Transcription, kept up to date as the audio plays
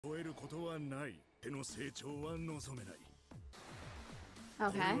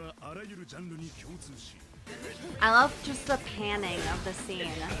Okay. I love just the panning of the scene.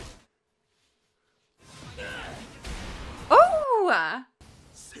 Oh!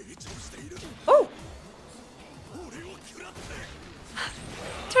 Oh!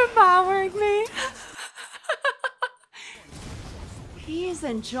 Devouring me. He's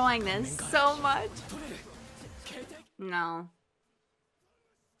enjoying this so much. No.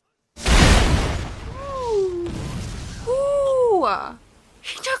 Ooh. Ooh.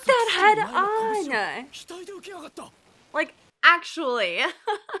 He took that head on. Like, actually.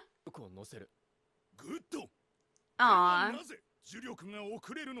 Aww.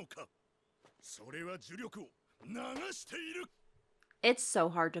 It's so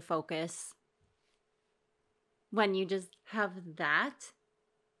hard to focus when you just have that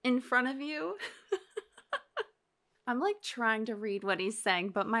in front of you. I'm like trying to read what he's saying,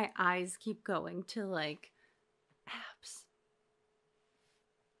 but my eyes keep going to like apps.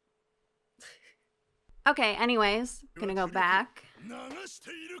 Okay, anyways, gonna go back.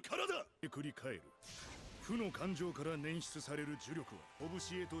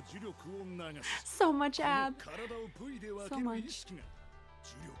 So much ab. So much.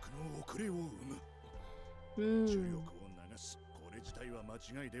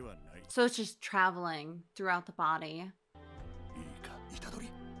 So it's just traveling throughout the body.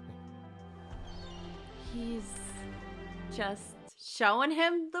 He's just showing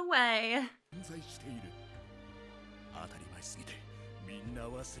him the way.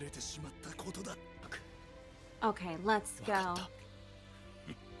 Okay, let's go.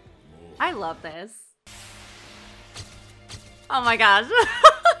 I love this. Oh my gosh.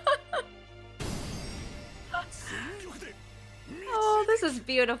 Oh, this is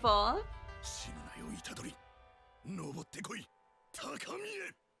beautiful.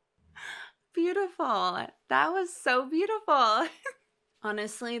 Beautiful. That was so beautiful.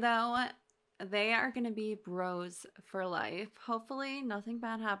 Honestly, though, they are gonna be bros for life. Hopefully, nothing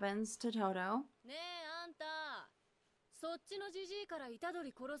bad happens to Toto.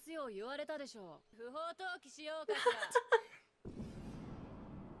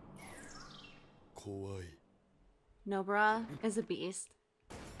 Nobara is a beast.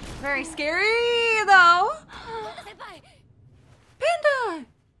 Very scary, though. Panda!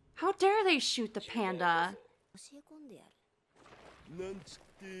 How dare they shoot the panda?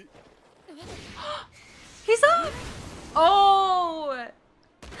 He's up! Oh!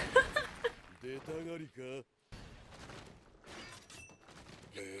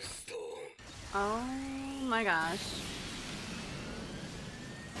 Oh my gosh.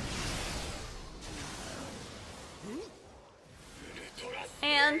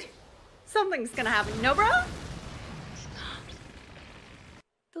 And something's gonna happen. No, bro?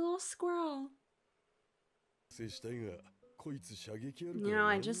 The little squirrel. You know,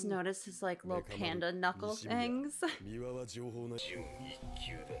 I just noticed his like little panda knuckle things.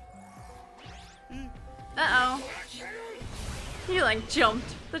 Uh-oh. He like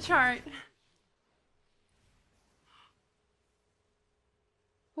jumped the chart.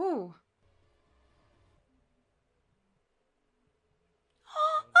 Ooh.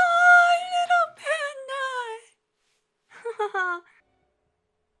 Oh, little panda!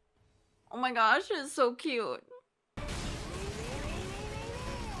 Oh my gosh, it's so cute.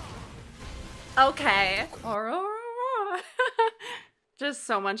 Okay. Just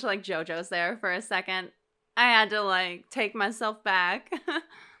so much like JoJo's there for a second. I had to like take myself back.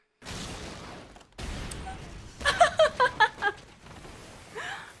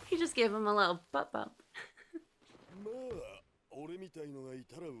 He just gave him a little butt bump.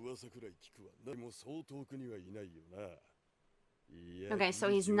 Okay, so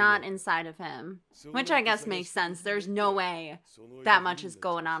he's not inside of him, which I guess makes sense. There's no way that much is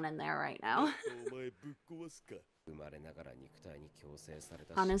going on in there right now.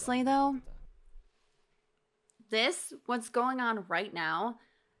 Honestly, though, what's going on right now,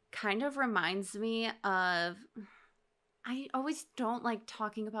 kind of reminds me of... I always don't like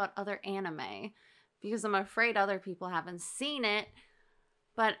talking about other anime because I'm afraid other people haven't seen it.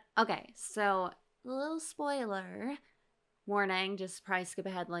 But, okay, so, little spoiler... Warning, just probably skip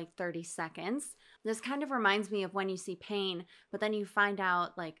ahead like 30 seconds. This kind of reminds me of when you see Pain, but then you find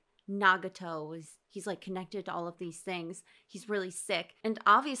out like Nagato he's like connected to all of these things. He's really sick. And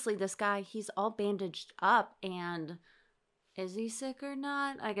obviously this guy, he's all bandaged up, and is he sick or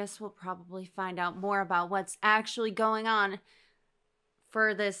not? I guess we'll probably find out more about what's actually going on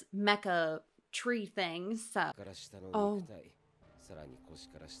for this mecha tree thing. So, oh.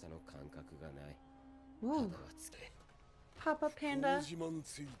 Ooh. Papa Panda.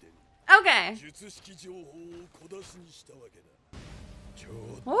 Okay.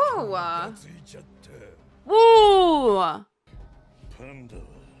 Ooh. Ooh.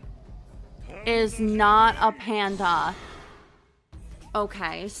 Is not a panda.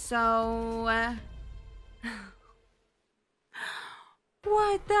 Okay, so...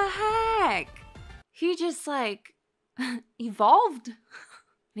 what the heck? He just, like, evolved.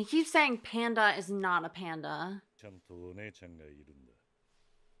 He keeps saying panda is not a panda.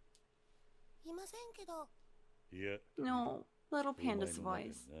 No, little panda's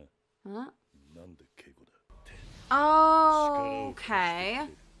voice. Huh? Oh, okay.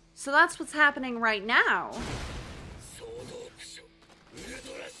 So that's what's happening right now.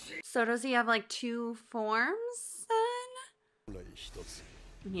 So does he have like 2 forms then?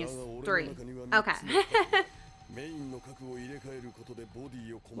 He has 3. Okay.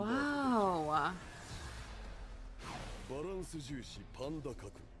 Wow.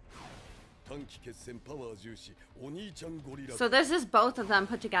 So this is both of them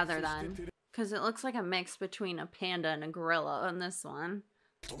put together then. Because it looks like a mix between a panda and a gorilla on this one.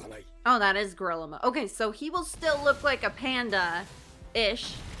 Oh, that is gorilla mode. Okay, so he will still look like a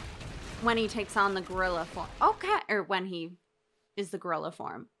panda-ish when he takes on the gorilla form. Okay, or when he is the gorilla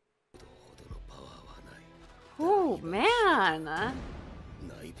form. Oh, man.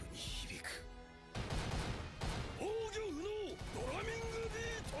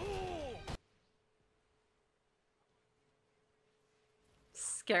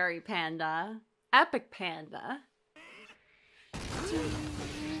 Scary panda. Epic panda.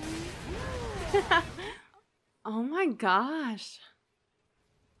 Oh my gosh.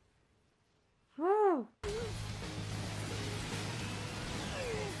 Woo.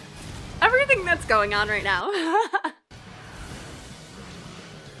 Everything that's going on right now.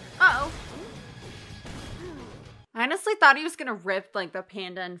 Uh-oh. I honestly thought he was gonna rip like the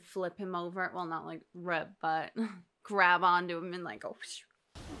panda and flip him over. Well, not like rip, but grab onto him and like go.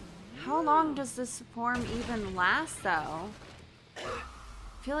 How long does this form even last though?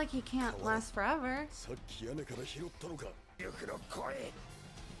 I feel like he can't last forever.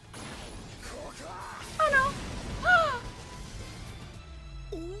 Oh no!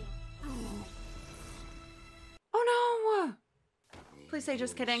 Oh no! Please say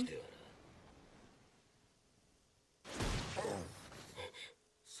just kidding.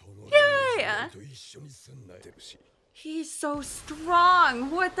 Yay! He's so strong!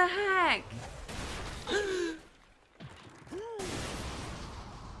 What the heck?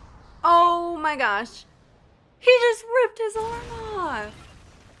 Oh my gosh. He just ripped his arm off.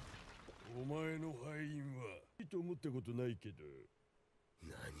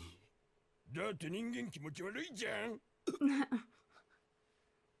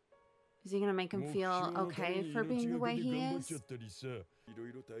 Is he gonna make him feel okay for being the way he is?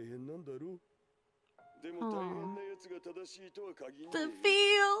 Aww. The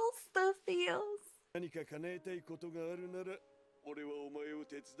feels, the feels.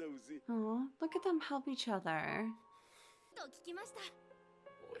 Oh, look at them help each other.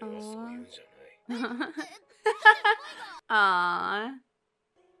 Aww. Aww.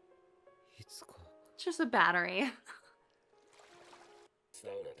 It's just a battery.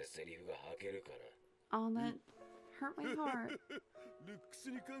 Oh, that hurt my heart.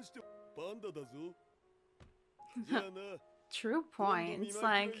 True points.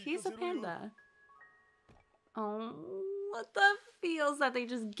 Like, he's a panda. Oh, what the feels that they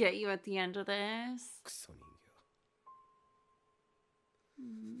just get you at the end of this.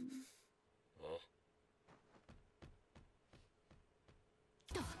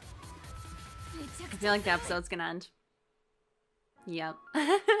 I feel like the episode's gonna end. Yep.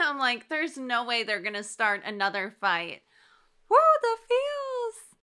 I'm like, there's no way they're gonna start another fight